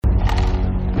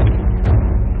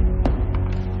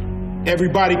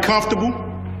Everybody comfortable?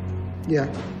 Yeah.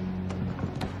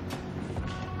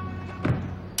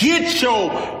 Get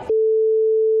your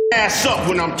ass up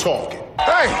when I'm talking.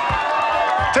 Hey,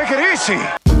 take it easy.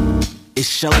 It's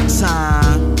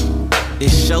showtime.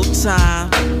 It's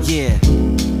showtime. Yeah.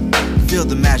 Feel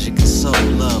the magic and soul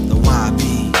of the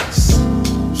YBs.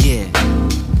 Yeah.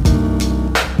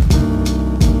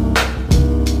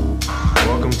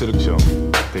 Welcome to the show.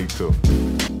 Take two.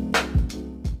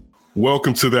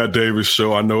 Welcome to That Davis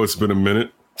Show. I know it's been a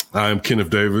minute. I am Kenneth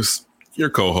Davis, your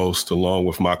co-host, along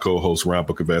with my co-host, Ryan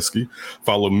Bukoveski.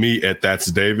 Follow me at That's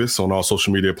Davis on all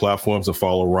social media platforms and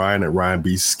follow Ryan at Ryan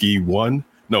B. Ski1.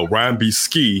 No, Ryan B.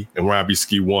 Ski and Ryan B.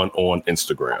 Ski1 on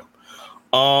Instagram.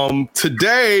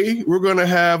 Today, we're going to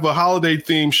have a holiday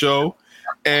theme show,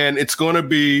 and it's going to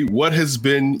be what has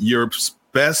been your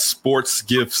best sports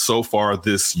gift so far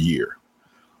this year.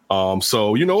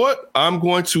 So you know what? I'm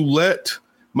going to let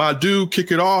my dude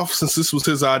kick it off since this was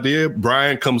his idea.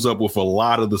 Brian comes up with a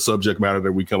lot of the subject matter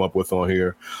that we come up with on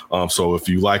here. So if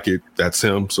you like it, that's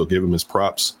him. So give him his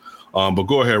props. But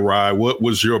go ahead, Ryan. What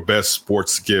was your best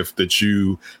sports gift that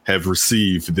you have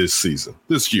received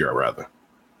this year, rather?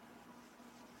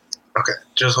 Okay,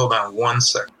 just hold on 1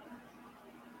 second.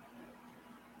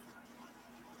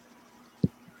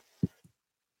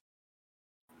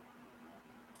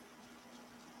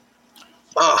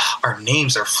 Our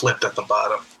names are flipped at the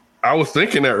bottom. I was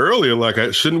thinking that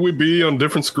earlier, shouldn't we be on a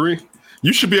different screen?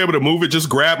 You should be able to move it. Just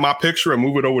grab my picture and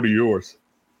move it over to yours.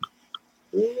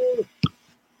 They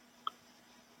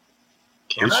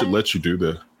should let you do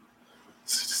that.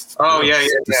 Oh, yeah.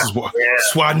 This is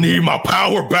why I need my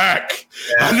power back.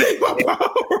 Yeah. I need my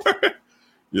power.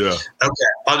 Yeah. Okay,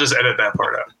 I'll just edit that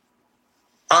part out.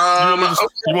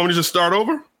 You want me to just start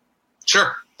over?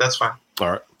 Sure, that's fine.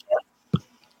 All right.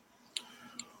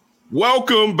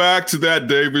 Welcome back to That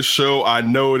Davis Show. I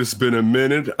know it has been a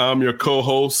minute. I'm your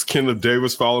co-host, Kenneth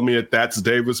Davis. Follow me at That's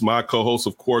Davis. My co-host,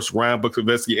 of course, Ryan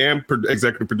Bukoveski, and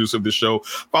executive producer of the show.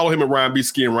 Follow him at Ryan B.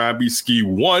 Ski and Ryan B. Ski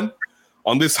 1.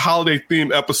 On this holiday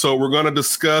themed episode, we're going to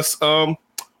discuss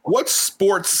what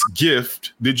sports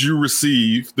gift did you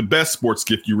receive, the best sports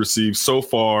gift you received so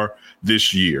far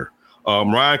this year.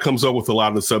 Ryan comes up with a lot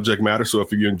of the subject matter, so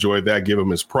if you enjoyed that, give him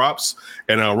his props.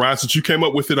 And Ryan, since you came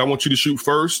up with it, I want you to shoot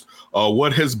first.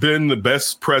 What has been the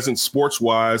best present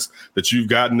sports-wise that you've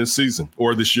gotten this season,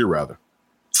 or this year, rather?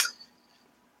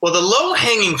 Well, the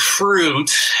low-hanging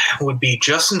fruit would be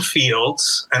Justin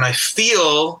Fields, and I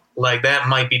feel like that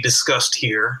might be discussed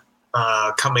here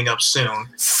coming up soon.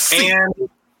 And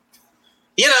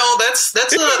you know, that's that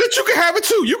you can have it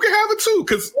too. You can have it too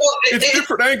because it's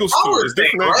different angles to it. It's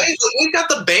different angles. Right? We got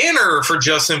the banner for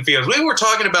Justin Fields. We were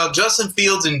talking about Justin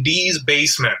Fields in D's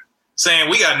basement, saying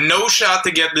we got no shot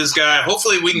to get this guy.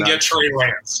 Hopefully, we can get Trey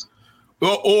Lance.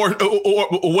 Or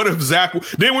what if Zach?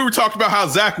 Then we were talking about how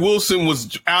Zach Wilson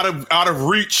was out of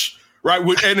reach, right?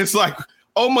 And it's like,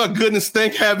 oh my goodness,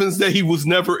 thank heavens that he was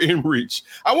never in reach.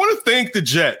 I want to thank the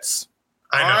Jets.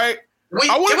 I know. All right.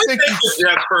 I want to thank the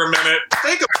Jets for a minute.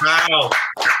 Take a bow.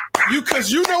 Because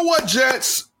you know what,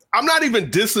 Jets? I'm not even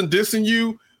dissing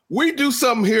you. We do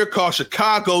something here called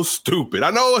Chicago Stupid. I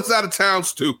know it's out of town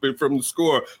stupid from the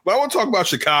score, but I want to talk about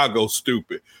Chicago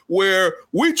Stupid, where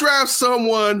we draft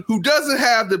someone who doesn't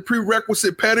have the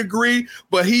prerequisite pedigree,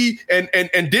 but he and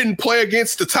didn't play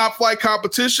against the top flight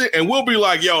competition, and we'll be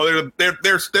like, yo, they're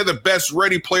the best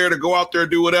ready player to go out there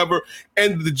and do whatever.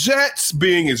 And the Jets,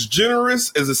 being as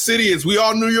generous as a city as we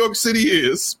all New York City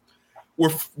is,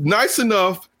 were nice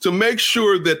enough to make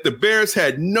sure that the Bears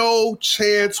had no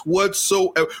chance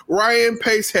whatsoever. Ryan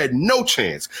Pace had no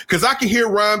chance because I can hear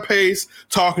Ryan Pace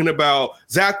talking about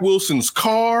Zach Wilson's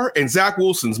car and Zach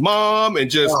Wilson's mom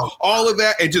and just all of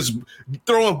that and just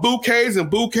throwing bouquets.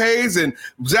 And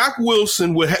Zach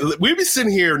Wilson we'd be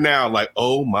sitting here now like,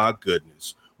 oh my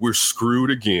goodness, we're screwed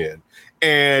again.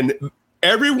 And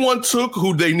everyone took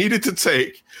who they needed to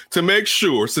take to make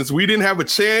sure, since we didn't have a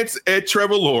chance at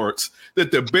Trevor Lawrence,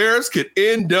 that the Bears could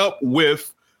end up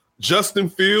with Justin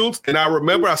Fields. And I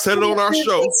remember I said it on our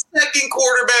show. Second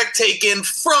quarterback taken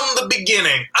from the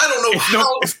beginning. I don't know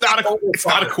how. It's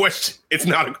not a question. It's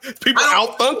not. People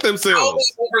outthunk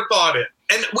themselves. I overthought it.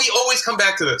 And we always come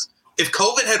back to this. If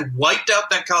COVID had wiped out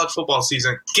that college football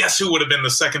season, guess who would have been the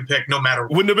second pick no matter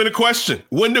what? Wouldn't have been a question.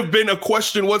 Wouldn't have been a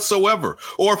question whatsoever.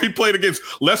 Or if he played against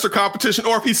lesser competition,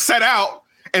 or if he sat out,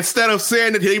 instead of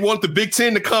saying that he wanted the Big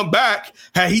Ten to come back,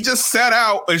 had he just sat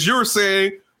out, as you were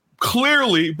saying,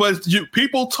 clearly, but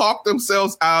people talk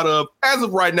themselves out of, as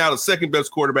of right now, the second best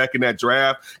quarterback in that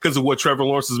draft because of what Trevor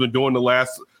Lawrence has been doing the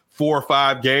last 4 or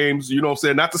 5 games. You know what I'm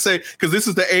saying? Not to say, because this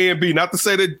is the A and B, not to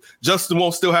say that Justin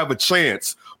won't still have a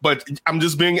chance, but I'm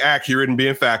just being accurate and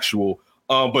being factual.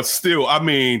 But still, I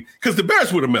mean, because the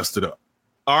Bears would have messed it up.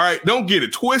 All right, don't get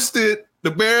it twisted.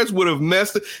 The Bears would have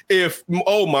messed it if,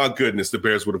 oh my goodness, the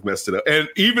Bears would have messed it up. And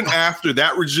even after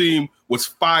that regime was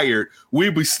fired,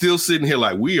 we'd be still sitting here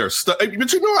like we are stuck.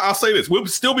 But you know what? I'll say this. We'll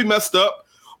still be messed up.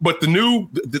 But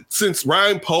since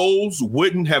Ryan Poles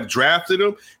wouldn't have drafted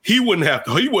him, he wouldn't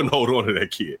hold on to that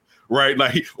kid, right?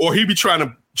 Like he'd be trying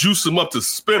to juice him up to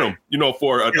spin him, you know,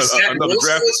 for another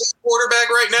draft. Is quarterback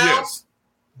right now? Yes.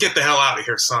 Get the hell out of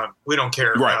here, son. We don't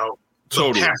care about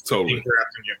totally. drafting you.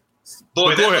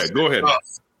 Boy, go ahead.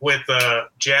 With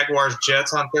Jaguars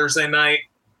Jets on Thursday night,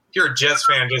 if you're a Jets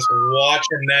fan, just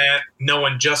watching that,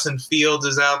 knowing Justin Fields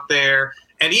is out there.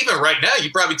 And even right now, you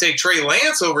probably take Trey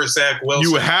Lance over Zach Wilson.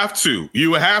 You would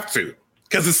have to.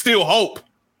 Because it's still hope.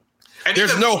 And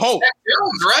there's no hope. Mac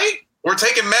Jones, right? We're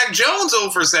taking Mac Jones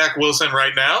over Zach Wilson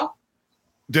right now.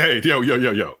 Dave, yo.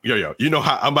 You know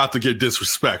how I'm about to get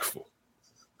disrespectful.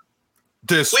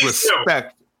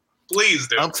 Disrespect. Please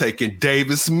do. I'm taking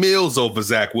Davis Mills over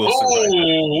Zach Wilson.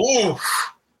 Ooh.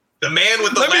 The man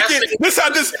with the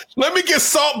let me get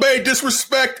Salt Bay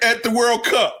disrespect at the World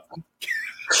Cup.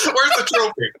 Where's the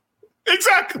trophy?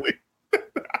 Exactly.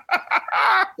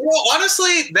 Well,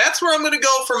 honestly, that's where I'm going to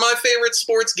go for my favorite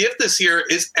sports gift this year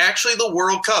is actually the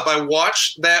World Cup. I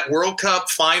watched that World Cup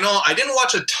final. I didn't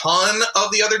watch a ton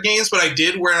of the other games, but I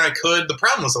did where I could. The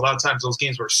problem was a lot of times those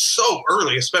games were so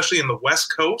early, especially in the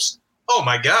West Coast. Oh,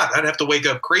 my God, I'd have to wake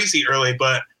up crazy early.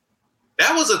 But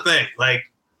that was a thing. Like,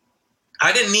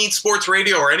 I didn't need sports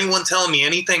radio or anyone telling me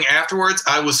anything afterwards.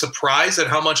 I was surprised at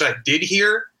how much I did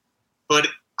hear. But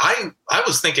I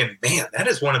was thinking, man, that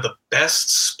is one of the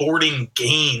best sporting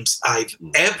games I've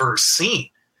ever seen.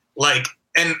 Like,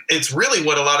 and it's really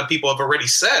what a lot of people have already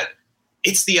said.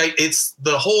 It's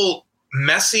the whole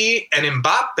Messi and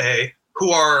Mbappe, who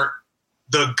are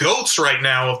the GOATs right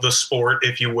now of the sport,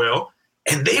 if you will.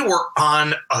 And they were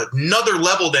on another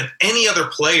level than any other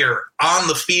player on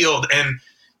the field. And,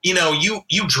 you know,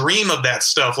 you dream of that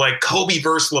stuff, like Kobe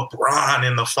versus LeBron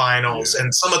in the finals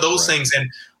and some of those things.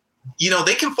 And, you know,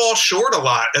 they can fall short a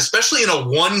lot, especially in a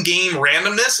one-game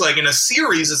randomness. Like in a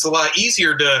series, it's a lot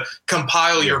easier to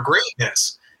compile your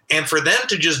greatness. And for them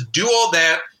to just do all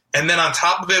that, and then on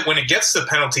top of it, when it gets to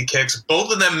penalty kicks,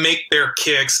 both of them make their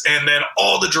kicks, and then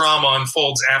all the drama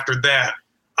unfolds after that.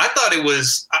 I thought it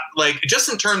was, like,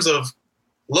 just in terms of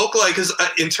localized, because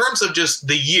in terms of just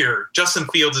the year, Justin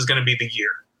Fields is going to be the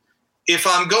year. If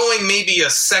I'm going maybe a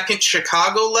second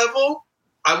Chicago level,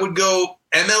 I would go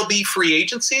MLB free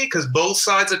agency, because both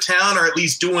sides of town are at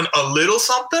least doing a little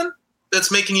something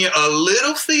that's making you a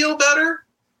little feel better.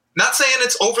 Not saying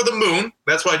it's over the moon.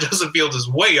 That's why Justin Fields is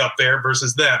way up there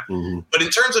versus them. Mm-hmm. But in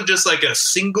terms of just like a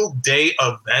single day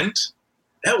event,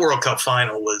 that World Cup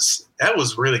final was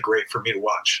really great for me to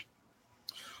watch.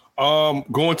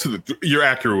 Going to you're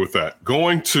accurate with that.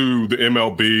 Going to the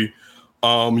MLB,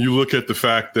 you look at the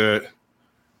fact that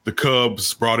the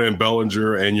Cubs brought in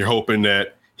Bellinger, and you're hoping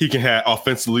that he can have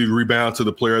offensively rebound to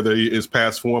the player that he is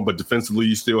past for him, but defensively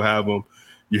you still have him.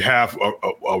 You have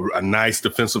a nice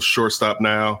defensive shortstop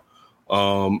now.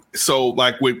 So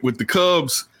like with the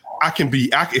Cubs,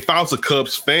 if I was a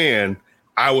Cubs fan,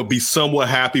 I would be somewhat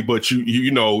happy, but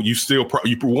you still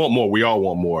you want more. We all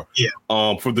want more.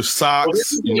 Yeah. For the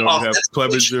Sox, you have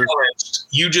Clevenger.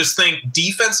 You just think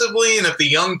defensively, and if the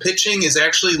young pitching is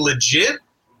actually legit,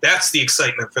 that's the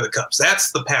excitement for the Cubs.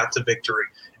 That's the path to victory.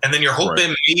 And then you're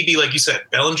hoping maybe, like you said,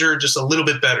 Bellinger just a little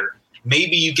bit better.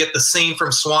 Maybe you get the same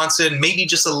from Swanson, maybe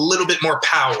just a little bit more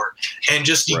power, and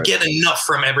just you get enough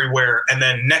from everywhere. And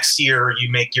then next year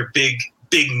you make your big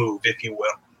move, if you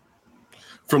will.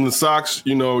 From the Sox,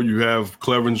 you have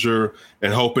Clevenger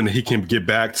and hoping he can get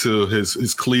back to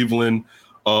his Cleveland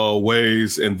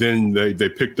ways. And then they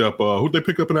picked up who'd they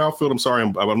pick up in the outfield? I'm sorry,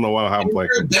 I don't know how I'm playing.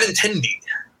 Benintendi.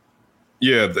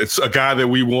 Yeah, it's a guy that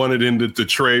we wanted in the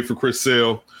trade for Chris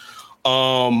Sale.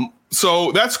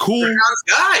 So that's cool. Rick Hahn's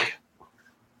guy.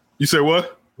 You say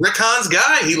what? Rick Hahn's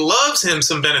guy. He loves him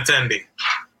some Benintendi.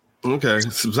 Okay.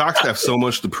 Sox have so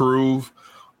much to prove.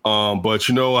 But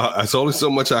it's only so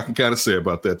much I can kind of say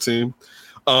about that team.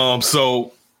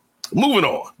 So moving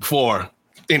on for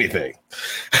anything.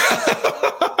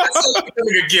 That's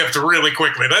a gift really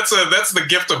quickly. That's the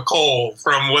gift of Cole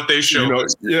from what they showed.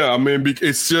 Yeah, I mean,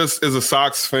 it's just as a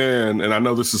Sox fan, and I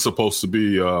know this is supposed to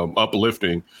be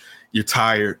uplifting, you're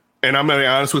tired. And I'm going to be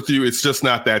honest with you, it's just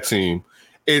not that team.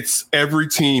 It's every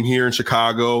team here in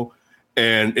Chicago.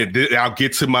 And I'll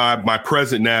get to my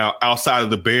present now outside of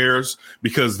the Bears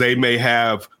because they may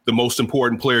have the most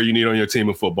important player you need on your team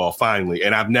in football, finally.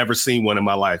 And I've never seen one in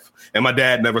my life. And my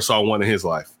dad never saw one in his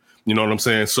life. You know what I'm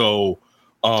saying? So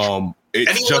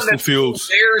it's Justin Fields.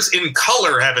 Bears in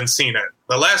color haven't seen it.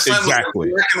 The last time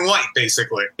exactly. was black and white,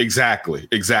 basically.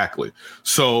 Exactly.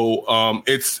 So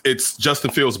it's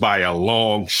Justin Fields by a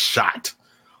long shot.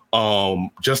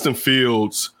 Justin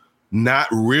Fields not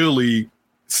really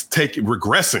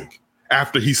regressing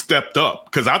after he stepped up,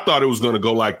 because I thought it was going to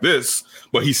go like this,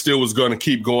 but he still was going to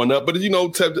keep going up. But, and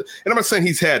I'm not saying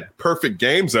he's had perfect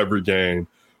games every game,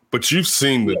 but you've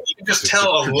seen you can just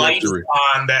tell a light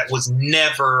on that was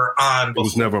never on before. It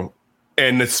was never.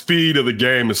 And the speed of the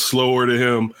game is slower to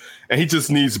him, and he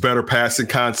just needs better passing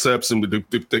concepts and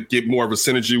to get more of a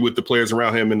synergy with the players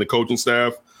around him and the coaching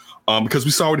staff. Because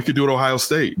we saw what he could do at Ohio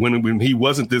State when he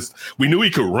wasn't this. We knew he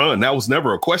could run. That was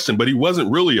never a question, but he wasn't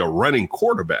really a running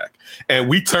quarterback. And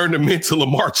we turned him into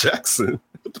Lamar Jackson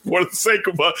for the sake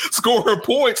of scoring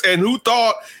points. And who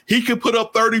thought he could put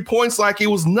up 30 points like it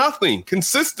was nothing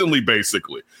consistently,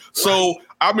 basically. So,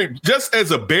 I mean, just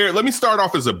as a Bear, let me start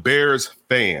off as a Bears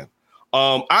fan.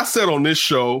 I said on this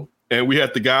show, and we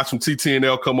had the guys from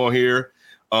TTNL come on here,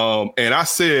 and I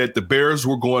said the Bears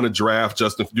were going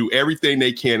to do everything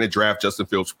they can to draft Justin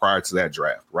Fields prior to that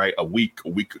draft, right? A week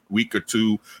or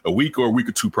two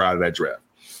prior to that draft.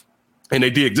 And they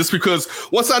did, just because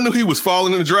once I knew he was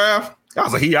falling in the draft, I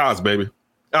was like, he ours, baby.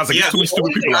 I was like, yeah, too many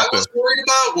stupid people out there. What I was worried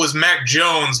about was Mac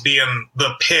Jones being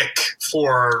the pick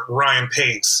for Ryan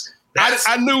Pace.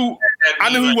 I knew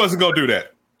he wasn't going to do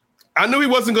that. I knew he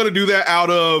wasn't going to do that out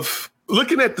of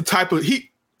looking at the type of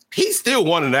he still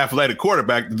wanted an athletic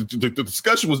quarterback. The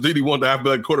discussion was, did he want the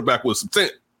athletic quarterback with some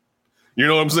talent? You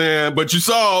know what I'm saying? But you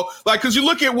saw, like, because you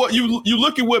look at what you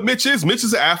look at what Mitch is. Mitch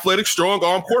is an athletic, strong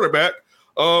arm quarterback.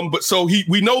 But so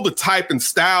we know the type and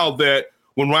style that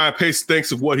when Ryan Pace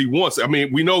thinks of what he wants. I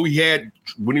mean, we know he had,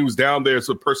 when he was down there as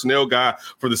a personnel guy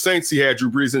for the Saints, he had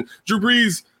Drew Brees. And Drew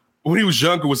Brees, when he was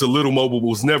younger, was a little mobile, but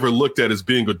was never looked at as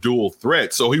being a dual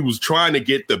threat. So he was trying to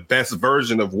get the best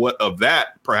version of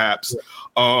that, perhaps.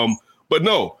 But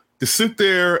no, to sit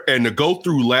there and to go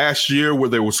through last year where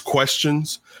there was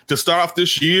questions, to start off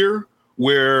this year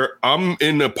where I'm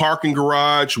in the parking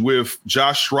garage with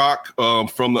Josh Schrock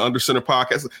from the Under Center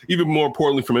podcast, even more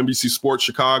importantly from NBC Sports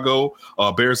Chicago,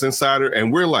 Bears Insider,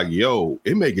 and we're like, yo,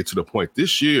 it may get to the point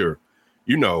this year,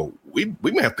 we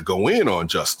may have to go in on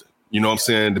Justin. You know what I'm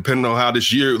saying? Depending on how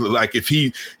this year, like if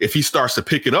he starts to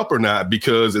pick it up or not,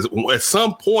 because at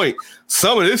some point,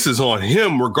 some of this is on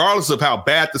him, regardless of how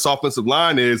bad this offensive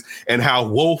line is and how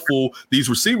woeful these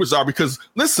receivers are. Because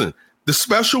listen, the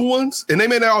special ones, and they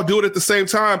may not all do it at the same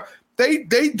time, they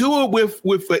do it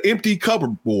with empty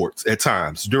cupboards at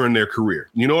times during their career.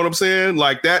 You know what I'm saying?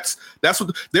 Like that's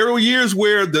what there were years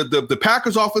where the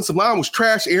Packers offensive line was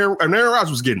trash, and Aaron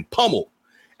Rodgers was getting pummeled.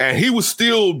 And he was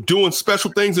still doing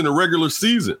special things in the regular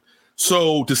season.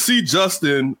 So to see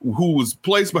Justin, who was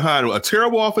placed behind a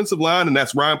terrible offensive line, and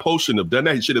that's Ryan Post shouldn't have done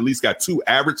that. He should at least got 2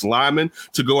 average linemen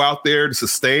to go out there to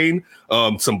sustain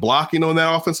some blocking on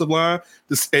that offensive line.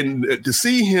 And to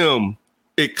see him,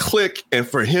 it click, and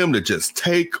for him to just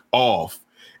take off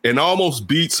and almost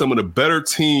beat some of the better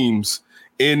teams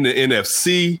in the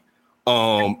NFC,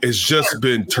 it's just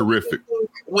been terrific.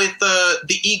 With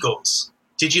the Eagles,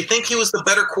 did you think he was the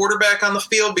better quarterback on the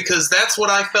field? Because that's what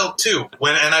I felt too.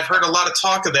 And I've heard a lot of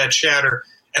talk of that chatter.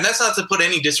 And that's not to put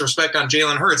any disrespect on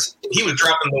Jalen Hurts. He was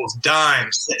dropping those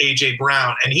dimes to A.J.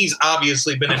 Brown, and he's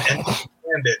obviously been an MVP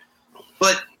candidate.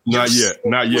 But not yet.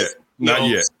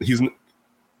 He's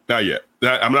not yet.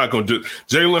 I'm not going to do.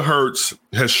 Jalen Hurts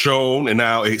has shown, and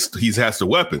now he has the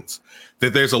weapons,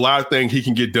 that there's a lot of things he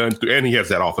can get done through, and he has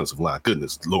that offensive line.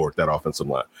 Goodness Lord, that offensive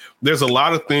line. There's a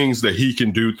lot of things that he can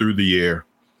do through the air.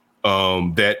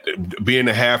 That being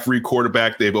a half-read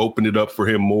quarterback, they've opened it up for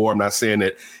him more. I'm not saying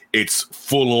that it's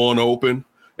full-on open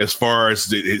as far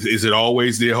as is it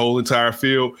always the whole entire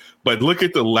field, but look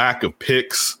at the lack of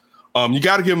picks. You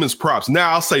got to give him his props.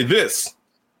 Now, I'll say this.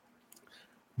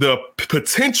 The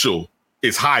potential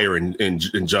is higher in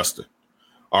Justin.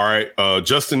 All right.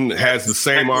 Justin has the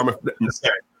same arm.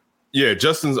 Yeah,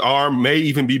 Justin's arm may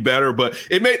even be better, but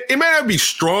it may not be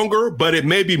stronger, but it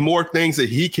may be more things that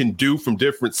he can do from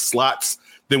different slots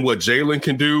than what Jalen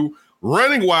can do.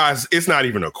 Running wise, it's not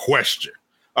even a question.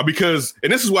 Because,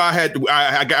 and this is why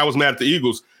I was mad at the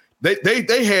Eagles. They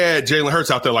had Jalen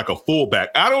Hurts out there like a fullback.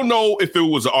 I don't know if it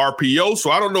was an RPO, so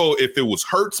I don't know if it was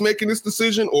Hurts making this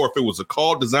decision or if it was a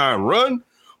call design run.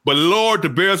 But Lord, the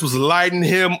Bears was lighting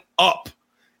him up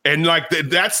And like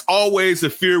that's always the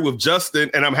fear with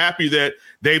Justin. And I'm happy that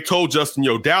they've told Justin,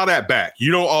 dial that back.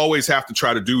 You don't always have to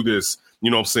try to do this,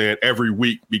 every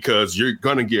week because you're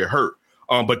going to get hurt.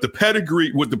 But the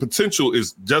pedigree with the potential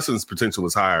is Justin's potential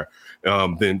is higher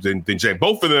than James.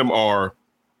 Both of them are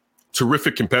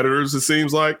terrific competitors, it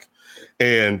seems like,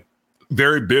 and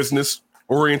very business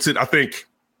oriented. I think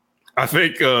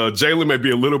Jalen may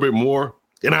be a little bit more.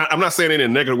 And I'm not saying it in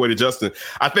a negative way to Justin.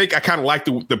 I think I kind of like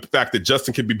the fact that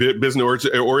Justin can be business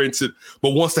oriented,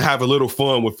 but wants to have a little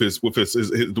fun with with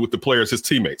the players, his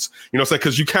teammates.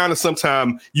 Because you kind of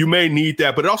sometimes you may need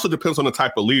that, but it also depends on the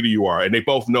type of leader you are, and they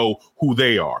both know who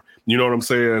they are. You know what I'm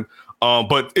saying?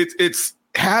 But it's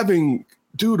having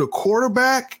a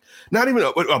quarterback, not even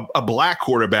a black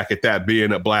quarterback at that,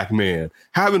 being a black man,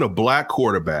 having a black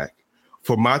quarterback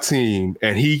for my team,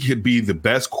 and he could be the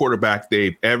best quarterback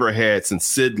they've ever had since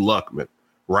Sid Luckman,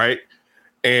 right?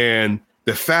 And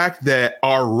the fact that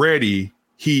already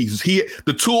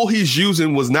the tool he's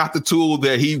using was not the tool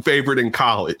that he favored in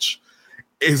college,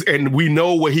 and we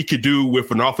know what he could do with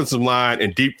an offensive line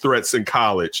and deep threats in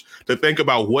college. To think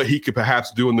about what he could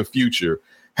perhaps do in the future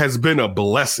has been a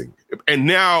blessing. And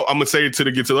now I'm gonna say it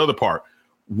get to the other part,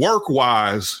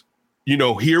 work-wise,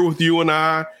 here with you and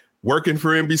I, working for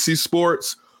NBC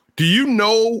Sports, do you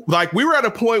know, like we were at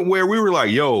a point where we were like,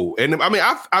 yo, and I mean,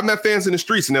 I've met fans in the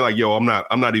streets and they're like, yo, I'm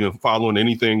not even following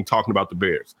anything talking about the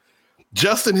Bears.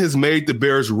 Justin has made the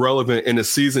Bears relevant in a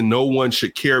season no one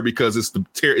should care because it's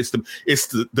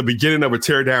the beginning of a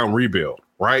tear down rebuild,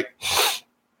 right?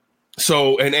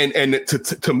 So and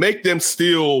to make them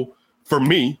still, for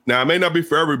me, now it may not be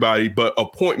for everybody, but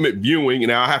appointment viewing,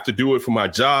 and I have to do it for my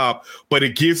job, but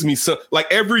it gives me some, like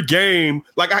every game,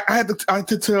 like I had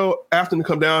to tell Afton to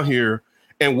come down here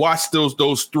and watch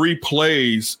those 3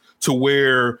 plays to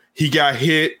where he got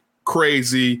hit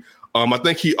crazy. I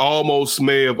think he almost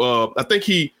may have, I think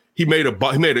he made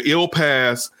an ill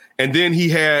pass, and then he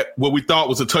had what we thought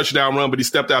was a touchdown run, but he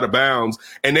stepped out of bounds,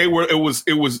 and it was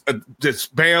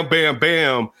just bam, bam,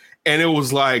 bam. And it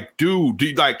was like,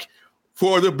 dude, like,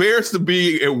 for the Bears to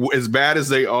be as bad as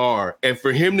they are, and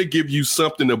for him to give you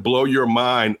something to blow your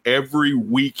mind every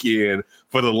weekend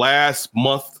for the last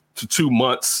month to 2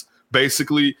 months,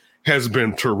 basically, has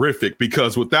been terrific.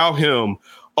 Because without him,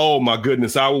 oh my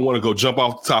goodness, I would want to go jump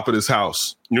off the top of this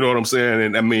house. You know what I'm saying?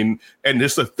 And I mean, and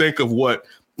just to think of what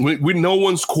no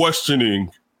one's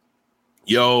questioning.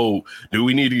 Yo, do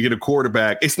we need to get a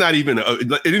quarterback? It's not even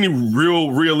any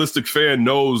realistic fan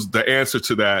knows the answer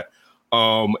to that.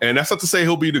 And that's not to say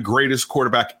he'll be the greatest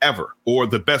quarterback ever or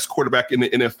the best quarterback in the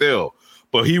NFL,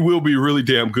 but he will be really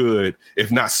damn good,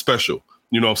 if not special.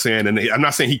 You know what I'm saying? And I'm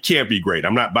not saying he can't be great.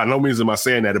 I'm not, by no means am I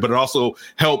saying that, but it also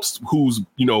helps who's,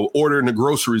 ordering the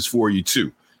groceries for you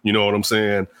too. You know what I'm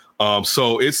saying?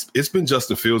 So it's been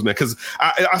Justin Fields, man, because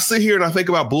I sit here and I think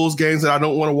about Bulls games that I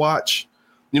don't want to watch.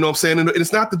 You know what I'm saying? And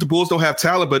it's not that the Bulls don't have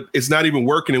talent, but it's not even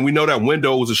working. And we know that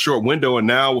window was a short window. And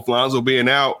now with Lonzo being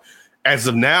out, as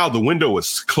of now, the window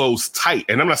is closed tight.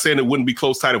 And I'm not saying it wouldn't be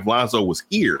closed tight if Lonzo was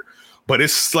here, but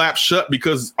it's slapped shut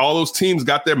because all those teams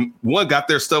got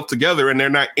their stuff together and they're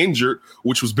not injured,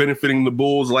 which was benefiting the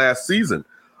Bulls last season.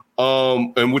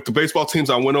 And with the baseball teams,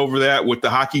 I went over that. With the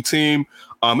hockey team,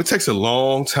 it takes a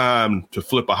long time to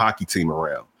flip a hockey team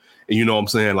around. And you know what I'm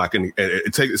saying? Like,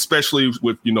 it takes, especially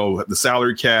with, the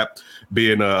salary cap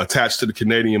being attached to the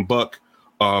Canadian buck.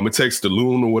 It takes the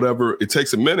loon or whatever. It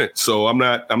takes a minute. So I'm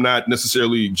not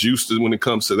necessarily juiced when it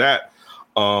comes to that.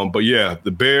 But yeah,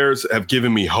 the Bears have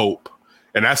given me hope,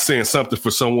 and that's saying something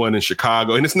for someone in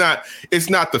Chicago. And it's not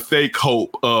the fake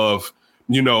hope of,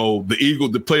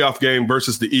 the playoff game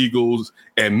versus the Eagles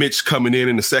and Mitch coming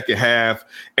in the second half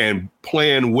and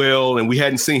playing well. And we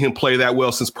hadn't seen him play that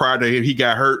well since prior to him. He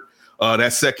got hurt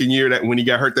that second year, when he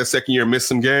got hurt that second year, missed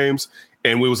some games.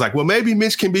 And we was like, well, maybe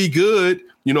Mitch can be good.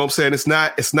 You know what I'm saying?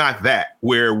 It's not that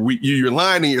where you're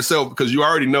lying to yourself because you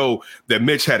already know that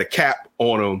Mitch had a cap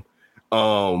on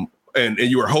him. And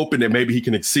you were hoping that maybe he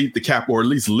can exceed the cap or at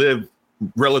least live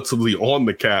relatively on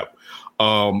the cap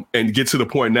and get to the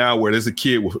point now where there's a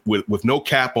kid with no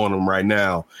cap on him right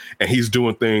now. And he's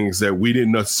doing things that we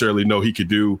didn't necessarily know he could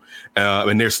do.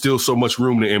 And there's still so much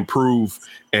room to improve.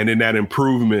 And in that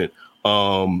improvement,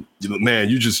 man,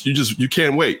 you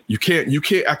can't wait.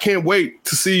 I can't wait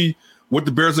to see what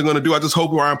the Bears are going to do. I just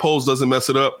hope Ryan Poles doesn't mess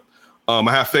it up. I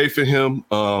have faith in him.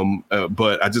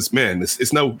 But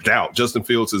it's no doubt Justin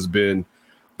Fields has been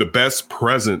the best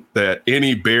present that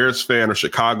any Bears fan or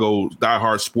Chicago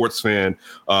diehard sports fan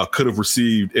could have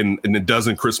received in a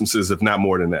dozen Christmases, if not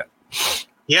more than that.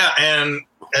 Yeah, and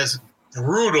as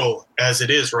brutal as it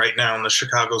is right now in the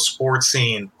Chicago sports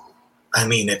scene, I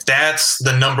mean, if that's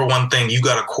the number one thing, you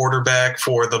got a quarterback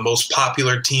for the most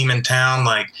popular team in town.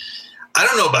 Like, I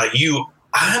don't know about you.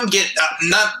 I'm getting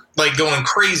not like going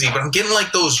crazy, but I'm getting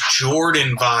like those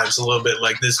Jordan vibes a little bit.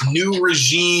 Like this new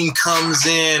regime comes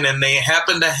in and they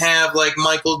happen to have like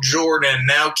Michael Jordan.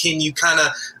 Now, can you kind of,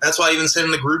 that's why I even said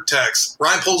in the group text,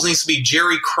 Ryan Poles needs to be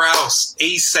Jerry Krause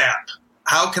ASAP.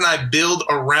 How can I build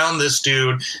around this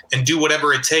dude and do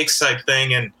whatever it takes type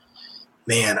thing? And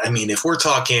man, I mean, if we're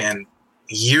talking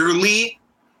yearly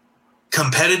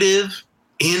competitive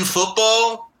in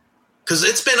football, because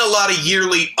it's been a lot of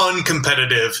yearly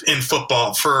uncompetitive in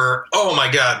football for, oh my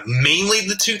God, mainly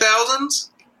the 2000s.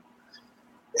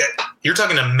 You're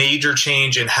talking a major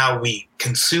change in how we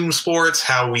consume sports,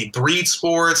 how we breed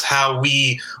sports, how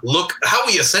we look, how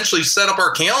we essentially set up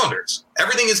our calendars.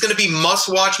 Everything is going to be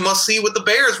must watch, must see with the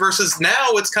Bears versus now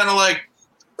it's kind of like,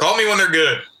 call me when they're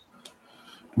good.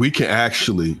 We can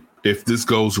actually, if this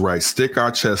goes right, stick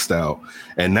our chest out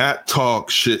and not talk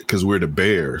shit because we're the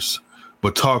Bears,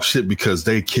 but talk shit because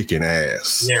they kicking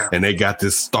ass. Yeah. And they got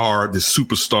this star, this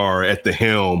superstar at the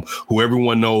helm who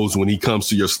everyone knows when he comes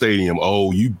to your stadium,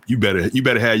 oh, you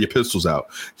better have your pistols out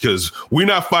because we're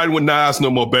not fighting with knives no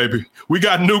more, baby. We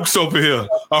got nukes over here.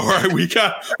 All right, we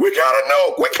got a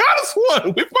nuke. We got us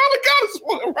one. We finally got us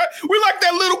one, right? We like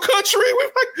that little country. We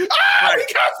like, we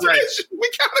got fish.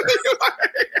 We got it.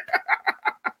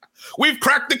 We've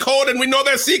cracked the code and we know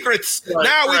their secrets. Right,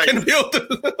 now we can build them.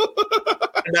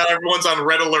 Now everyone's on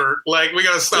red alert. Like, we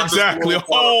got to stop exactly. this.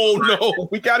 No.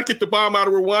 We got to get the bomb out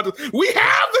of Rwanda. We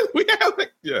have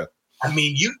it. Yeah. I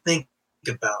mean, you think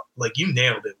about, like, you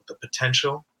nailed it with the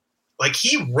potential. Like,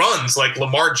 he runs like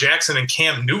Lamar Jackson and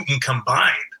Cam Newton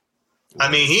combined.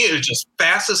 I mean, he is just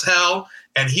fast as hell,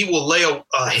 and he will lay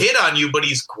a hit on you, but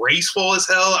he's graceful as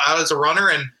hell out as a runner.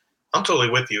 And I'm totally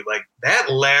with you. Like,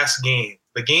 that last game,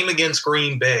 the game against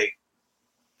Green Bay,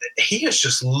 he has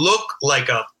just looked like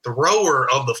a thrower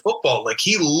of the football. Like,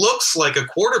 he looks like a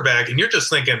quarterback, and you're just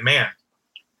thinking, man,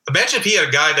 imagine if he had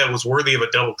a guy that was worthy of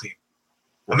a double team.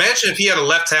 Imagine if he had a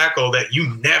left tackle that you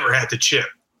never had to chip.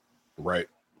 Right.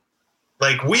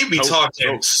 Like, we'd be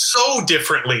talking so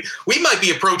differently. We might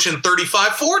be approaching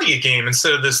 35-40 a game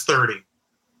instead of this 30.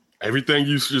 Everything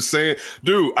you're saying.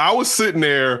 Dude, I was sitting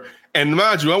there, and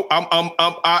mind you,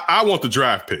 I want the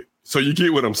draft pick. So you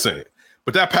get what I'm saying.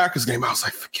 But that Packers game, I was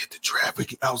like, forget the draft.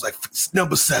 I was like, it's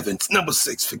number 7, it's number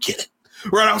 6, forget it.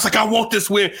 Right? I was like, I want this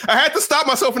win. I had to stop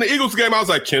myself in the Eagles game. I was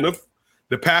like, Kenneth,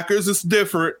 the Packers is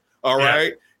different, all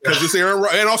right? Because it's Aaron,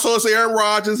 and also it's Aaron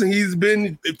Rodgers, and he's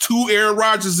been 2 Aaron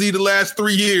Rodgers-y the last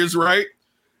 3 years, right?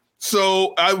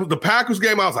 So the Packers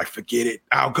game, I was like, forget it.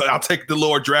 I'll take the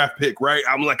lower draft pick, right?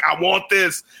 I'm like, I want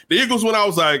this. The Eagles one, I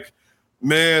was like,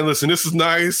 man, listen, this is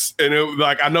nice. And it,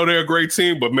 like, I know they're a great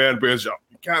team, but man, Bears, y'all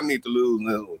kind of need to lose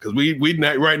now because we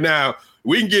right now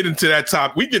we can get into that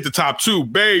top. We get the top 2,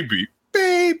 baby.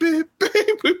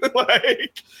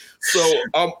 Like, so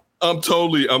I'm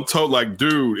totally like,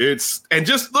 dude, it's, and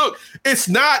just look, it's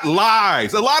not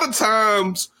lies. A lot of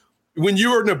times when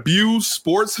you're an abused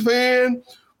sports fan,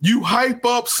 you hype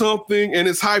up something and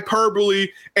it's hyperbole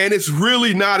and it's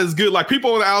really not as good. Like,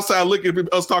 people on the outside looking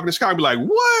at us talking to Chicago be like,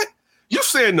 what? You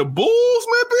saying the Bulls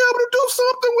may be able to do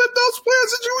something with those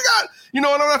players that you got? You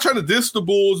know, and I'm not trying to diss the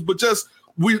Bulls, but just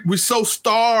we're so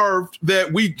starved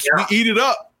that we eat it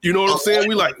up. You know what I'm saying?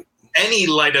 We like any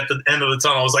light at the end of the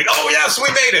tunnel. I was like, oh yes, we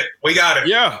made it. We got it.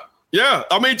 Yeah.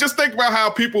 I mean, just think about how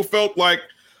people felt like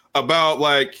about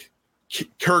like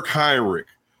Kirk Heinrich,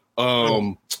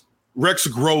 Rex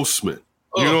Grossman.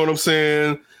 You know what I'm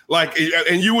saying? Like,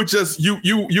 and you would just you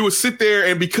would sit there,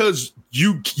 and because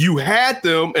you had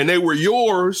them and they were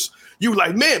yours, you were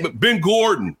like, man, but Ben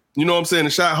Gordon, you know what I'm saying?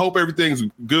 And I hope everything's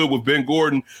good with Ben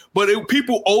Gordon. But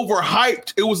people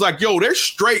overhyped. It was like, yo, they're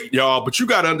straight, y'all. But you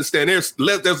got to understand there's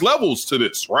levels to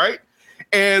this, right?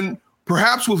 And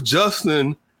perhaps with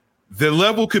Justin, the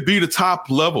level could be the top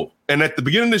level. And at the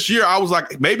beginning of this year, I was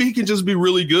like, maybe he can just be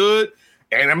really good.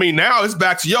 And I mean, now it's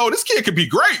back to, yo, this kid could be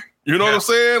great. You know what I'm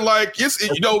saying? Like, it's,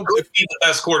 you know, could be the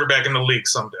best quarterback in the league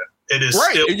someday. It is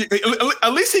right. Still-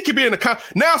 At least he could be in the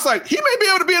now. It's like he may be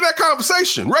able to be in that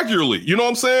conversation regularly. You know what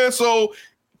I'm saying? So,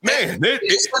 man, it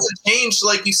doesn't change.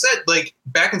 Like you said, like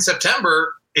back in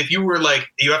September, if you were like,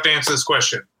 you have to answer this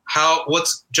question: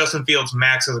 what's Justin Fields'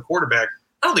 max as a quarterback?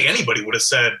 I don't think anybody would have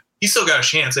said he's still got a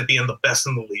chance at being the best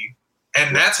in the league.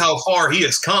 And that's how far he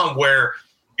has come. Where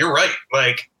you're right,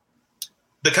 like.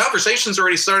 The conversation's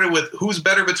already started with who's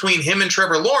better between him and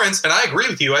Trevor Lawrence, and I agree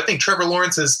with you. I think Trevor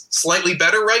Lawrence is slightly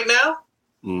better right now.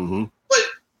 Mm-hmm. But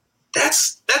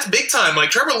that's big time. Like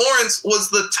Trevor Lawrence was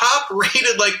the top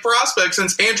rated like prospect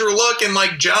since Andrew Luck and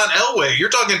like John Elway. You're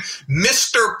talking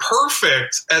Mr.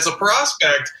 Perfect as a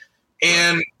prospect,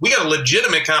 and we got a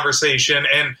legitimate conversation.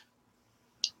 And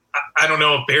I don't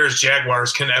know if Bears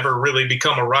Jaguars can ever really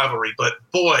become a rivalry, but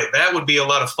boy, that would be a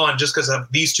lot of fun just because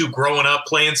of these two growing up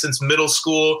playing since middle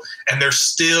school, and they're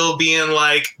still being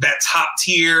like that top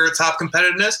tier, top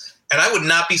competitiveness. And I would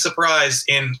not be surprised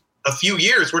in a few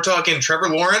years, we're talking Trevor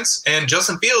Lawrence and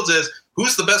Justin Fields as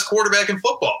who's the best quarterback in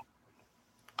football.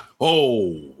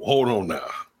 Oh, hold on now.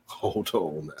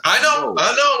 I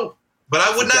know, but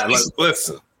I would not be.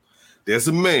 Listen, there's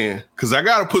a man, because I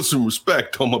got to put some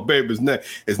respect on my baby's name.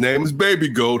 His name is Baby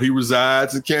Gold. He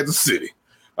resides in Kansas City.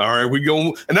 All right, we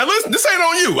go. And now listen, this ain't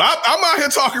on you. I'm out here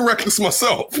talking reckless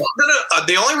myself.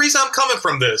 The only reason I'm coming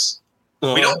from this,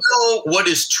 we don't know what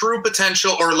his true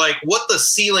potential or like what the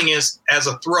ceiling is as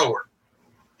a thrower.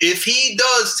 If he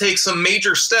does take some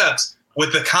major steps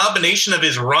with the combination of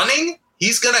his running,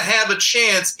 he's going to have a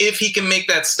chance if he can make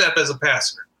that step as a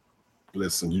passer.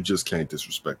 Listen, you just can't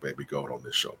disrespect Baby Gold on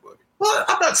this show, buddy. Well,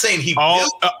 I'm not saying he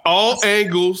all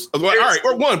angles. All right,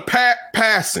 or one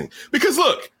passing. Because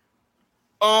look,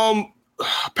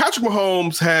 Patrick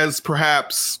Mahomes has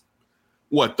perhaps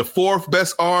the fourth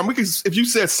best arm. Because if you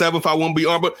said seventh, I wouldn't be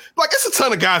armed. But like, it's a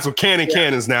ton of guys with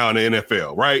cannons now in the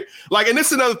NFL, right? Like, and this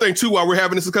is another thing too. Why we're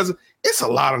having this is because it's a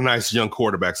lot of nice young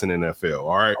quarterbacks in the NFL.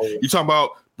 All right, you talking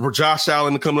about Josh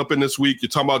Allen coming up in this week. You're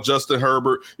talking about Justin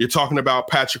Herbert. You're talking about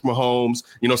Patrick Mahomes.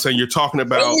 You know, saying you're talking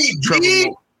about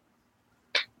Trevor.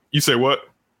 You say what?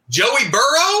 Joey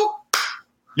Burrow?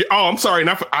 Yeah. Oh, I'm sorry. And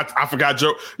I forgot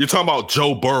Joe. You're talking about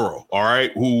Joe Burrow, all right,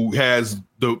 who has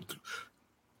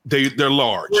they're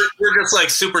large. We're just like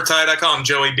super tight. I call him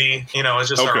Joey B. You know, it's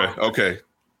just okay.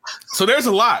 So there's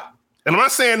a lot. And I'm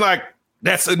not saying like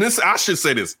that's and this I should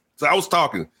say this. So I was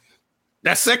talking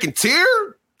that second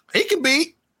tier, he can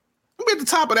be at the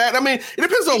top of that. I mean, it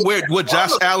depends on what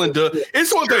Josh Allen does.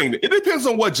 It's one thing. It depends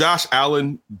on what Josh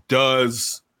Allen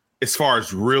does as far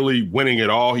as really winning it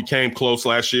all. He came close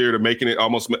last year to making it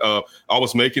almost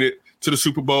making it to the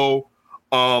Super Bowl.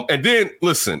 And then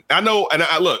listen, I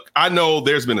know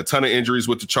there's been a ton of injuries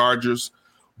with the Chargers,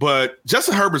 but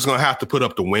Justin Herbert's going to have to put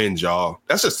up the wins, y'all.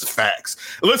 That's just the facts.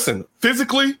 Listen,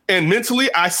 physically and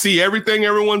mentally, I see everything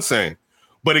everyone's saying,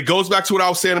 but it goes back to what I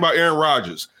was saying about Aaron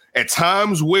Rodgers. At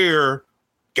times where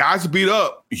guys beat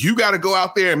up, you got to go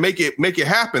out there and make it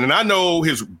happen. And I know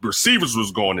his receivers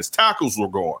was going, his tackles were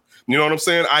going. You know what I'm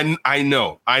saying? I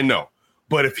know.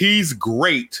 But if he's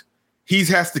great, he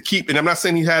has to keep, and I'm not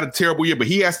saying he had a terrible year, but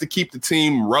he has to keep the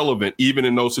team relevant even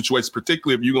in those situations,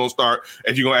 particularly if you're going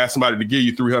to ask somebody to give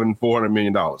you $300, $400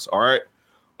 million. All right.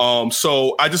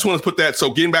 So I just want to put that.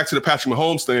 So getting back to the Patrick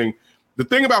Mahomes thing, the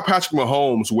thing about Patrick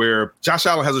Mahomes, where Josh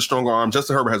Allen has a stronger arm,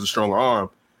 Justin Herbert has a stronger arm,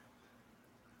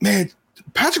 man,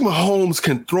 Patrick Mahomes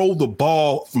can throw the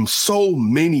ball from so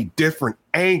many different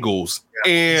angles,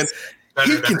 and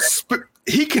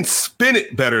he can spin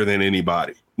it better than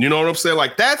anybody. You know what I'm saying?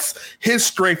 Like, that's his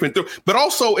strength. But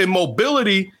also in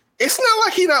mobility, it's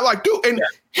not like dude. And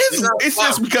it's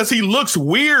just because he looks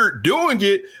weird doing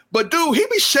it. But dude, he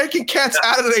be shaking cats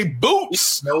out of their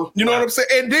boots. You know what I'm saying?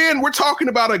 And then we're talking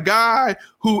about a guy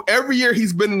who every year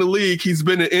he's been in the league, he's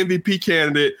been an MVP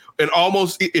candidate, and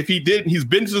almost if he didn't, he's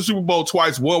been to the Super Bowl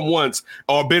twice, won once,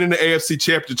 or been in the AFC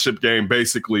Championship game.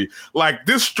 Basically, like,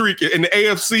 this streak in the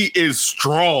AFC is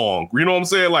strong. You know what I'm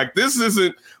saying? Like, this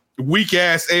isn't weak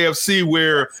ass AFC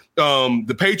where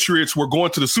the Patriots were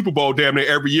going to the Super Bowl damn near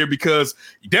every year, because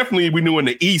definitely we knew in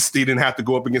the East they didn't have to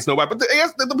go up against nobody. But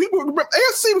the people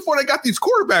AFC before they got these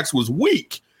quarterbacks was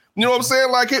weak. You know what I'm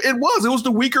saying? Like, it was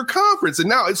the weaker conference, and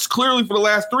now it's clearly for the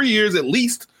last 3 years at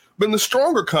least been the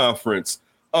stronger conference.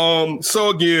 So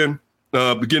again,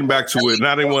 getting back to it,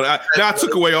 I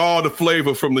took away all the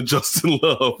flavor from the Justin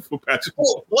Love for Patrick.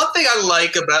 Well, one thing I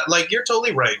like about, like, you're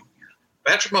totally right.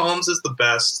 Patrick Mahomes is the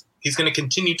best. He's going to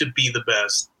continue to be the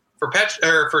best.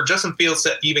 For Justin Fields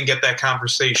to even get that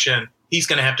conversation, he's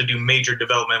going to have to do major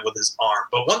development with his arm.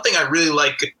 But one thing I really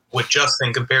like with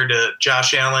Justin compared to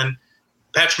Josh Allen,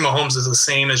 Patrick Mahomes is the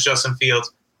same as Justin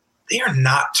Fields. They are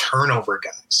not turnover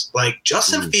guys. Like,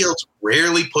 Justin Fields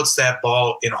rarely puts that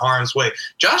ball in harm's way.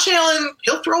 Josh Allen,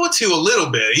 he'll throw it to you a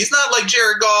little bit. He's not like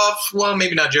Jared Goff. Well,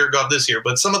 maybe not Jared Goff this year,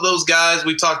 but some of those guys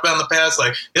we talked about in the past,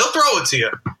 like, he'll throw it to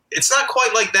you. It's not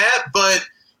quite like that, but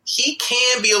he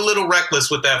can be a little reckless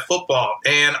with that football.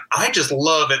 And I just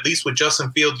love, at least with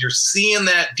Justin Fields, you're seeing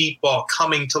that deep ball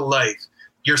coming to life.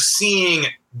 You're seeing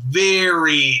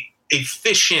very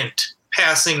efficient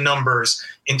passing numbers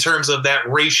in terms of that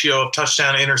ratio of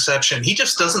touchdown to interception. He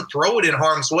just doesn't throw it in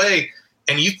harm's way.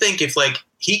 And you think if like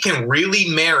he can really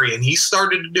marry, and he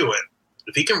started to do it,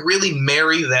 if he can really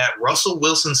marry that Russell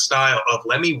Wilson style of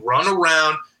let me run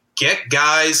around, get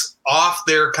guys off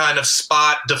their kind of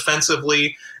spot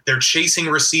defensively, they're chasing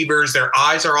receivers, their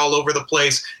eyes are all over the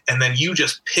place, and then you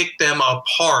just pick them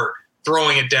apart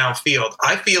throwing it downfield.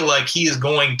 I feel like he is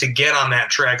going to get on that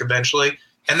track eventually.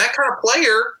 And that kind of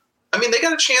player, I mean, they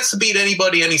got a chance to beat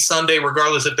anybody any Sunday,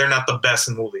 regardless if they're not the best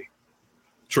in the league.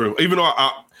 True. Even though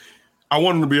I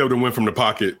want him to be able to win from the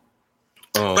pocket.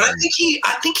 But I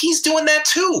think he's doing that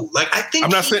too. Like I'm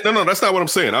not saying no, that's not what I'm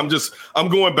saying. I'm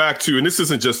going back to, and this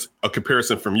isn't just a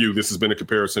comparison from you. This has been a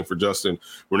comparison for Justin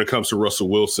when it comes to Russell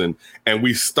Wilson, and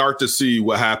we start to see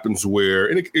what happens where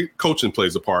coaching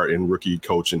plays a part in rookie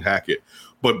coach and Hackett.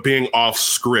 But being off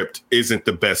script isn't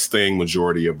the best thing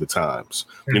majority of the times.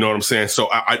 You know what I'm saying? So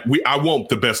I want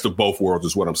the best of both worlds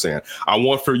is what I'm saying. I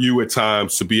want for you at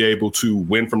times to be able to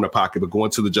win from the pocket, but go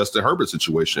into the Justin Herbert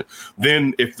situation.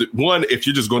 Then if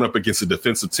you're just going up against a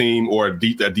defensive team or a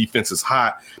defense is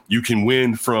hot, you can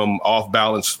win from off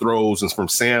balance throws and from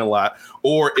sandlot.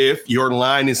 Or if your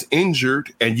line is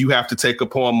injured and you have to take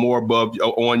upon more above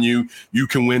on you, you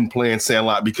can win playing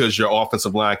sandlot because your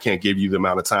offensive line can't give you the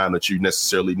amount of time that you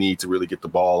necessarily need to really get the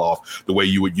ball off the way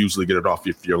you would usually get it off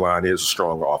if your line is a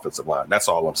stronger offensive line. That's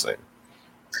all I'm saying.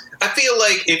 I feel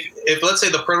like if let's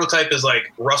say the prototype is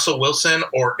like Russell Wilson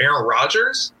or Aaron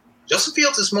Rodgers, Justin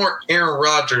Fields is more Aaron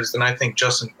Rodgers than I think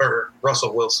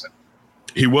Russell Wilson.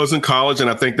 He was in college, and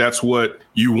I think that's what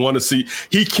you want to see.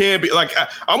 He can be like,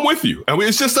 I'm with you. I mean,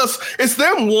 it's just us. It's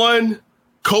them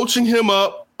coaching him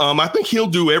up. I think he'll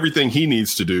do everything he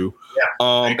needs to do.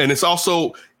 Yeah. And it's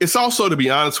also to be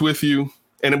honest with you,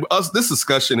 and this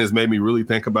discussion has made me really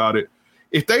think about it.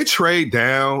 If they trade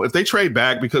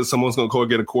back because someone's going to go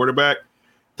get a quarterback,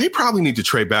 they probably need to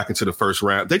trade back into the first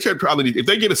round. If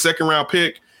they get a second round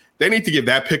pick, they need to get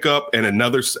that pick up and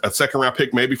a second round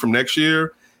pick maybe from next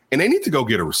year. And they need to go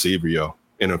get a receiver,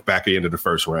 in the back end of the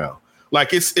first round. Like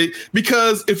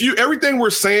because if everything we're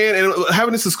saying and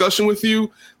having this discussion with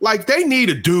you, like they need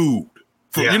a dude.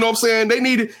 You know what I'm saying? They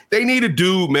need a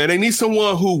dude, man. They need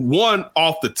someone who won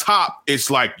off the top. It's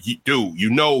like, dude,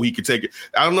 he could take it.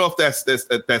 I don't know if that's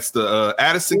the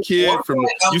Addison kid from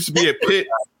used to be at Pitt.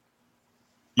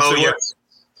 Yes.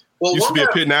 Well, used to be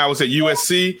at Pitt. Now it's at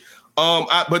USC. I'm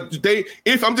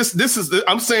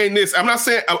saying this. I'm not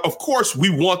saying, of course, we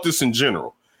want this in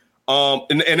general.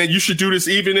 And then you should do this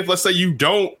even if, let's say, you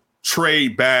don't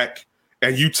trade back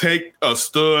and you take a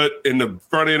stud in the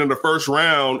front end of the first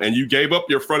round and you gave up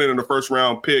your front end of the first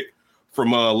round pick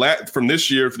from this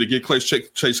year to get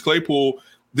Chase Claypool.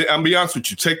 I'll be honest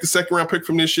with you. Take the second round pick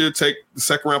from this year, take the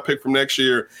second round pick from next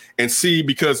year, and see,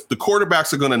 because the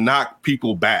quarterbacks are going to knock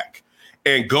people back.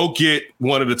 And go get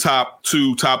one of the top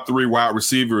 3 wide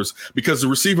receivers because the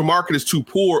receiver market is too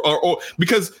poor. Or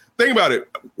because think about it,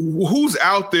 who's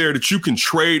out there that you can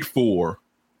trade for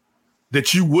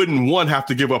that you wouldn't have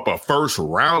to give up a first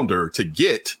rounder to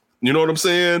get? You know what I'm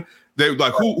saying? They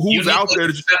like who's out there?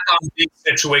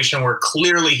 Situation where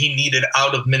clearly he needed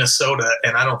out of Minnesota,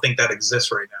 and I don't think that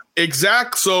exists right now.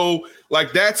 Exact. So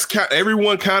like that's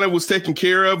everyone kind of was taken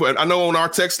care of. And I know on our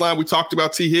text line we talked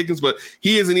about T. Higgins, but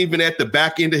he isn't even at the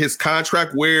back end of his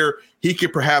contract where he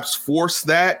could perhaps force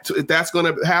that if that's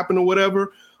going to happen or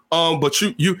whatever. But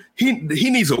he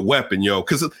needs a weapon,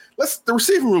 because the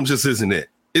receiving room just isn't it.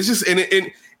 It's just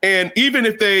and even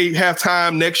if they have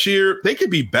time next year, they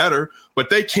could be better, but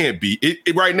they can't be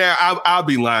it right now. I'll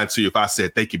be lying to you if I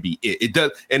said they could be it. It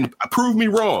does, and prove me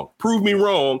wrong.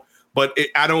 But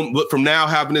I don't look from now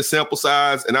having this sample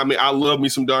size. And I mean, I love me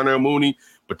some Darnell Mooney,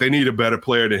 but they need a better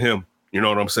player than him. You know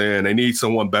what I'm saying? They need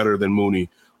someone better than Mooney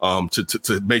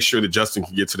to make sure that Justin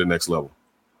can get to the next level.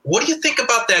 What do you think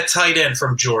about that tight end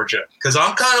from Georgia? Because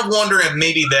I'm kind of wondering if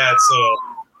maybe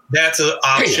that's an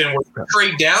option where you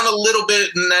trade down a little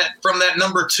bit from that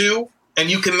number 2, and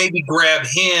you can maybe grab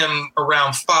him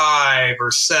around 5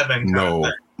 or 7.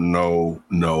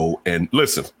 No. And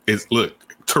listen,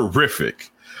 look terrific.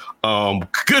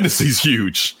 Goodness, he's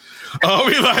huge.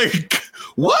 I mean, like,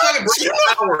 what?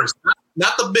 Brock Bowers,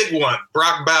 not the big one,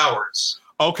 Brock Bowers.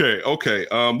 Okay.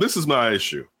 This is my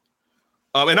issue.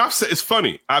 And it's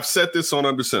funny. I've said this on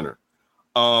Under Center.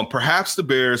 Perhaps the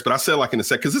Bears, but I said like in a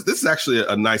second, because this is actually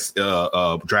a nice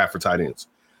draft for tight ends.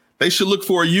 They should look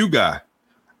for a U guy.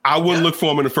 I wouldn't look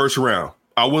for him in the first round.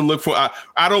 I wouldn't look for.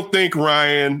 I don't think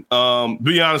Ryan.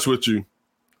 Be honest with you,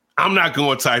 I'm not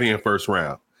going tight end first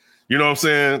round. You know what I'm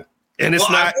saying? And it's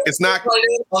not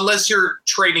unless you're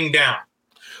trading down.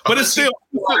 But it's still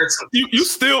you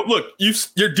still look.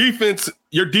 Your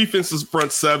defense's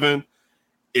front 7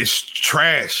 is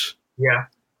trash. Yeah.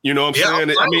 You know what I'm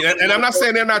saying? I mean, and I'm not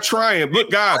saying they're not trying.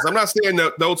 Look, guys, I'm not saying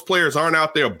that those players aren't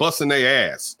out there busting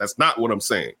their ass. That's not what I'm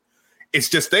saying. It's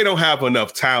just they don't have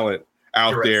enough talent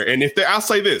out there. And I'll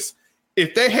say this,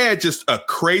 if they had just a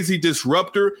crazy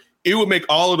disruptor, it would make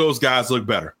all of those guys look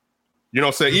better. You know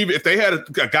what I'm saying? Even if they had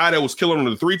a guy that was killing on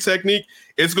the 3 technique,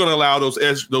 it's going to allow those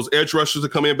edge rushers to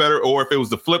come in better. Or if it was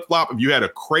the flip-flop, if you had a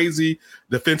crazy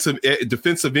defensive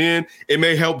end, it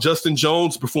may help Justin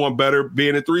Jones perform better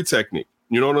being a 3 technique.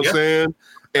 You know what I'm saying?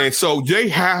 And so they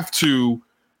have to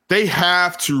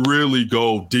really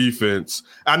go defense.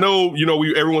 I know,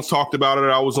 everyone's talked about it.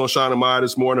 I was on Sean and Maya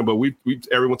this morning, but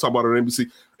everyone talked about it on NBC.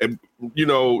 And,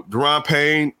 Deron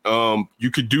Payne,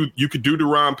 you could do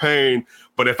Deron Payne,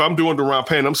 but if I'm doing Deron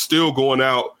Payne, I'm still going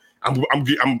out.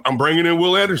 I'm bringing in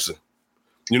Will Anderson.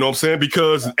 You know what I'm saying?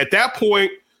 Because at that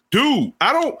point, dude,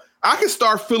 I can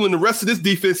start filling the rest of this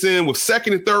defense in with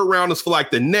second and third rounders for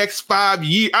like the next 5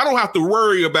 years. I don't have to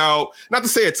worry about, not to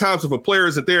say at times if a player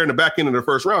isn't there in the back end of the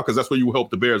first round, because that's where you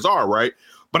hope the Bears are, right?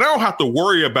 But I don't have to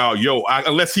worry about,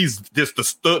 unless he's just the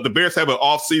stud. The Bears have an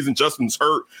offseason, Justin's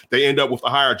hurt, they end up with a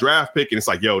higher draft pick, and it's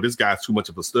like, this guy's too much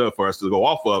of a stud for us to go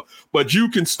off of. But you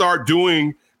can start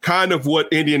doing kind of what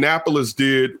Indianapolis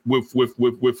did with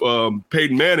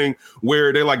Peyton Manning,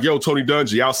 where they're like, Tony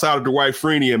Dungy, outside of Dwight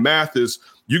Freeney and Mathis,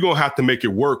 you're going to have to make it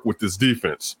work with this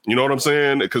defense. You know what I'm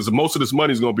saying? Because most of this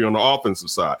money is going to be on the offensive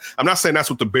side. I'm not saying that's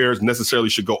what the Bears necessarily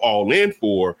should go all in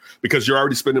for, because you're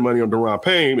already spending money on Deron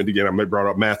Payne. And again, I brought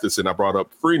up Mathis and I brought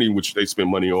up Freeney, which they spend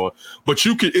money on. But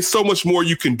it's so much more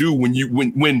you can do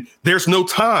when there's no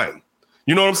time.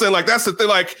 You know what I'm saying? Like, that's the thing.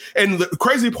 Like, and the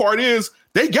crazy part is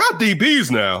they got DBs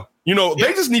now.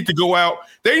 They just need to go out.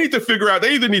 They need to figure out.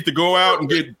 They either need to go out and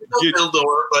get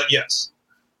Vildor, but yes.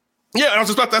 Yeah, that's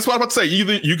what I was about to say.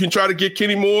 Either you can try to get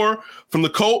Kenny Moore from the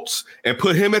Colts and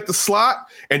put him at the slot,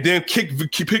 and then kick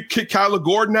Kyler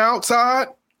Gordon outside,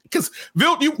 because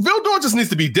Vildor just needs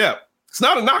to be depth. It's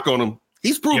not a knock on him.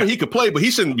 He's proven he could play, but he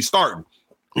shouldn't be starting.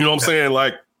 You know what I'm saying?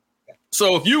 Like,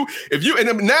 so if you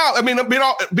and now, I mean,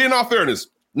 being all fairness,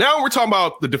 now we're talking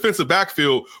about the defensive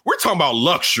backfield. We're talking about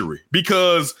luxury,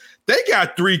 because they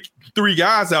got three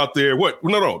guys out there.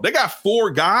 They got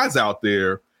 4 guys out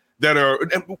there that are.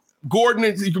 Gordon,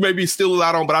 you can maybe still a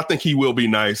lot on, but I think he will be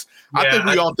nice. I think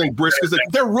we all think Brisk, because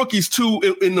they're rookies too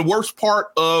in the worst part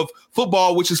of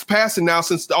football, which is passing now,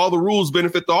 since all the rules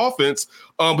benefit the offense.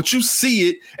 But you see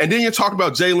it, and then you're talking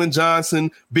about Jalen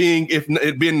Johnson being in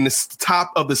the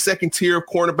top of the second tier of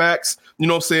cornerbacks. You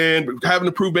know what I'm saying? Having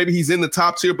to prove maybe he's in the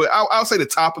top tier, but I'll say the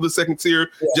top of the second tier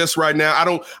just right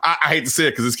now. I hate to say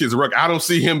it because this kid's a rookie. I don't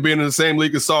see him being in the same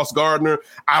league as Sauce Gardner.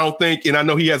 I don't think, and I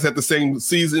know he has had the same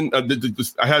season,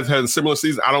 has had a similar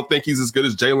season. I don't think he's as good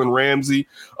as Jalen Ramsey.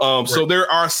 So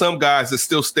there are some guys that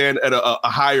still stand at a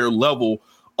higher level.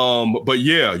 But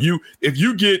yeah, if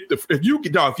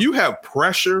you have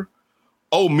pressure,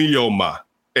 oh my,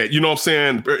 you know what I'm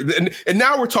saying? And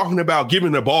now we're talking about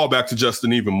giving the ball back to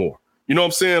Justin even more. You know what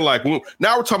I'm saying? Like,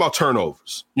 now we're talking about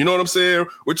turnovers. You know what I'm saying?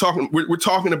 We're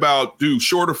talking about,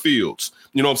 shorter fields.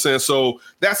 You know what I'm saying? So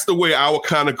that's the way I would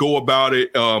kind of go about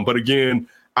it. But again,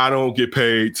 I don't get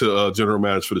paid to general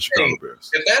manage for the Chicago Bears.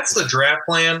 If that's the draft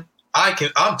plan, I'm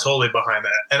totally behind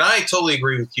that. And I totally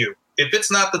agree with you. If it's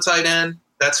not the tight end,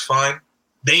 that's fine.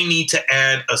 They need to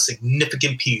add a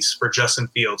significant piece for Justin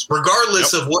Fields,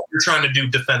 regardless of what you're trying to do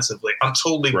defensively. I'm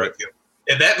totally with you.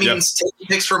 If that means taking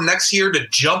picks from next year to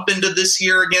jump into this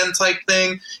year again type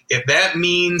thing, if that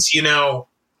means,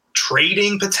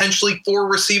 trading potentially for a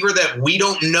receiver that we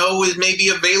don't know is maybe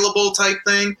available type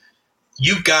thing,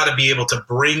 you've got to be able to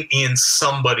bring in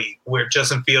somebody where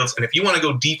Justin Fields. And if you want to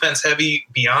go defense heavy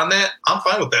beyond that, I'm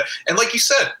fine with that. And like you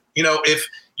said, if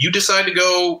you decide to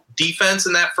go defense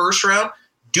in that first round,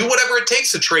 do whatever it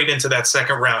takes to trade into that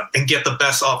second round and get the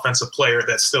best offensive player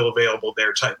that's still available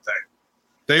there type thing.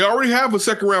 They already have a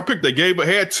second round pick. They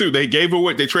had 2. They gave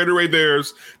away. They traded away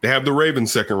theirs. They have the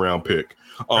Ravens second round pick.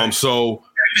 So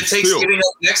if it takes getting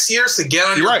up next year to get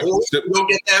on your board, go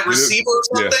get that receiver or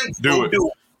something. Do it.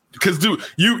 Because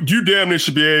you damn near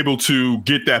should be able to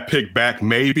get that pick back.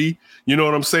 Maybe, you know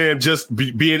what I'm saying? Just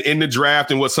being in the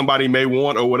draft and what somebody may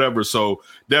want or whatever. So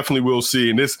definitely we'll see.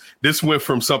 And this went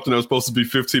from something that was supposed to be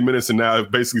 15 minutes and now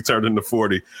it basically turned into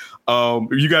 40.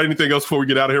 You got anything else before we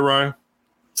get out of here, Ryan?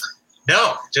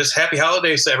 No, just happy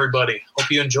holidays to everybody.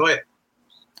 Hope you enjoy it.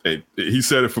 Hey, he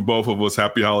said it for both of us.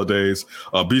 Happy holidays.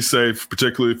 Be safe,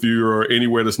 particularly if you're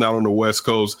anywhere that's not on the West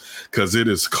Coast, because it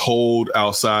is cold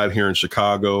outside here in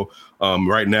Chicago.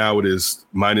 Right now it is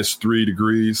 -3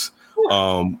 degrees.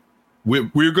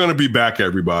 We're going to be back,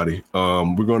 everybody.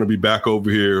 We're going to be back over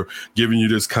here giving you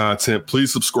this content.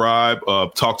 Please subscribe.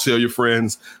 Tell your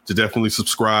friends to definitely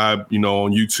subscribe,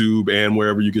 on YouTube and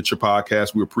wherever you get your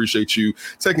podcast. We appreciate you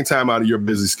taking time out of your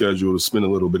busy schedule to spend a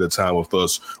little bit of time with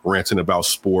us ranting about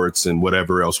sports and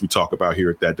whatever else we talk about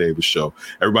here at That Davis Show.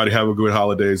 Everybody have a good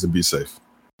holidays and be safe.